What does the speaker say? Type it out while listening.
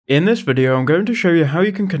In this video, I'm going to show you how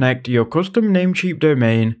you can connect your custom Namecheap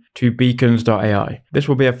domain to Beacons.ai. This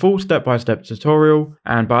will be a full step-by-step tutorial,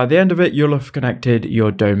 and by the end of it, you'll have connected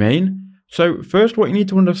your domain. So first, what you need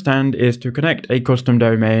to understand is to connect a custom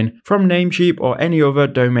domain from Namecheap or any other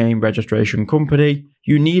domain registration company,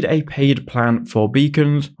 you need a paid plan for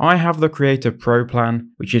Beacons. I have the Creator Pro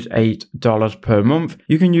plan, which is $8 per month.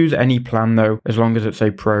 You can use any plan though, as long as it's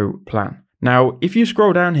a Pro plan. Now, if you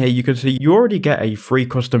scroll down here, you can see you already get a free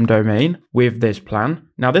custom domain with this plan.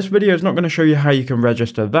 Now, this video is not going to show you how you can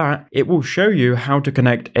register that. It will show you how to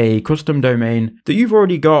connect a custom domain that you've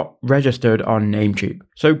already got registered on Namecheap.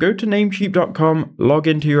 So go to namecheap.com, log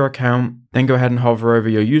into your account, then go ahead and hover over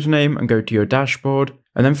your username and go to your dashboard,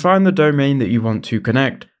 and then find the domain that you want to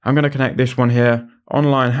connect. I'm going to connect this one here,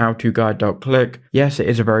 onlinehowtoguide.click. Yes, it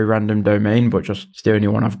is a very random domain, but just it's the only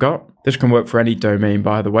one I've got. This can work for any domain,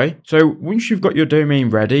 by the way. So once you've got your domain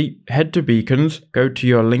ready, head to Beacons, go to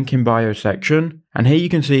your link in bio section, and here you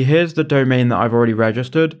can see here's the domain that I've already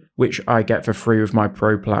registered, which I get for free with my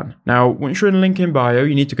Pro plan. Now, once you're in link in bio,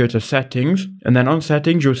 you need to go to settings, and then on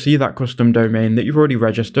settings, you'll see that custom domain that you've already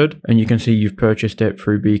registered, and you can see you've purchased it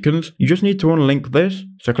through Beacons. You just need to unlink this.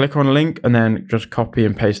 So click on link and then just copy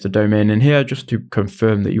and paste the domain in here just to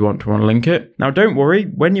confirm that you want to unlink it. Now, don't worry,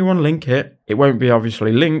 when you unlink it, it won't be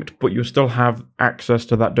obviously linked, but you'll still have access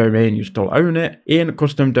to that domain. You still own it in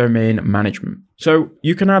custom domain management. So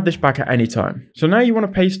you can add this back at any time. So now you want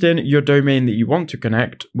to paste in your domain that you want to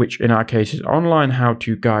connect, which in our case is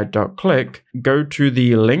onlinehowtoguide.click. Go to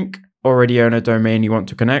the link, already own a domain you want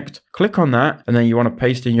to connect. Click on that, and then you want to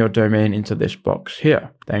paste in your domain into this box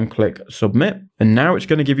here. Then click submit. And now it's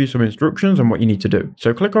going to give you some instructions on what you need to do.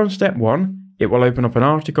 So click on step 1. It will open up an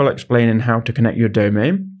article explaining how to connect your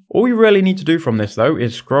domain. All you really need to do from this though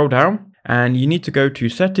is scroll down and you need to go to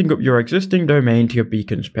setting up your existing domain to your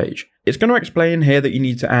Beacons page. It's going to explain here that you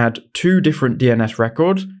need to add 2 different DNS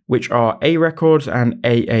records, which are A records and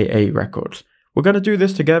AAA records. We're going to do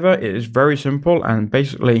this together. It is very simple, and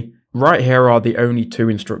basically right here are the only 2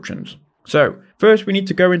 instructions. So first we need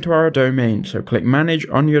to go into our domain. So click manage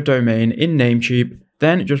on your domain in Namecheap.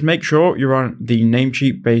 Then just make sure you're on the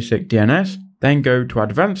Namecheap basic DNS. Then go to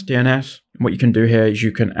advanced DNS. What you can do here is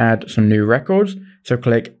you can add some new records. So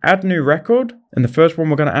click add new record. And the first one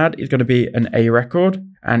we're going to add is going to be an A record.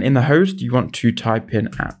 And in the host, you want to type in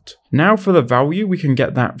 @ Now for the value, we can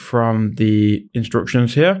get that from the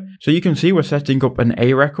instructions here. So you can see we're setting up an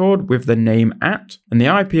A record with the name @ and the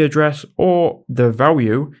IP address or the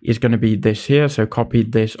value is going to be this here. So copy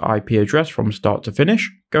this IP address from start to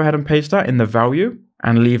finish. Go ahead and paste that in the value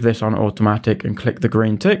and leave this on automatic and click the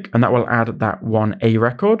green tick, and that will add that one A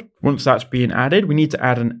record. Once that's been added, we need to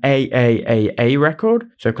add an AAA record.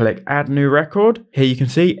 So click add new record. Here you can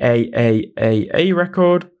see AAA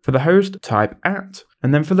record. For the host, type @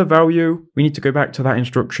 and then for the value, we need to go back to that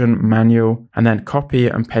instruction manual and then copy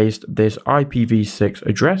and paste this IPv6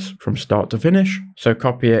 address from start to finish. So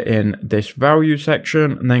copy it in this value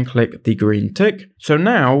section and then click the green tick. So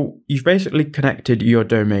now you've basically connected your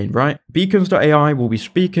domain, right? Beacons.ai will be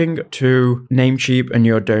speaking to Namecheap and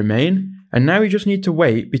your domain. And now you just need to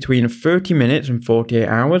wait between 30 minutes and 48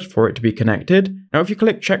 hours for it to be connected. Now, if you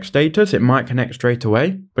click check status, it might connect straight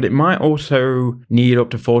away, but it might also need up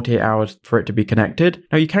to 48 hours for it to be connected.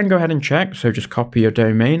 Now, you can go ahead and check, so just copy your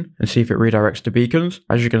domain and see if it redirects to Beacons.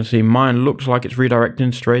 As you can see, mine looks like it's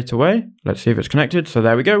redirecting straight away. Let's see if it's connected. So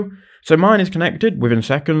there we go. So mine is connected within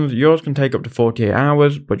seconds. Yours can take up to 48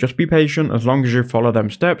 hours, but just be patient. As long as you follow them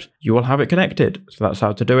steps, you will have it connected. So that's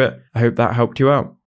how to do it. I hope that helped you out.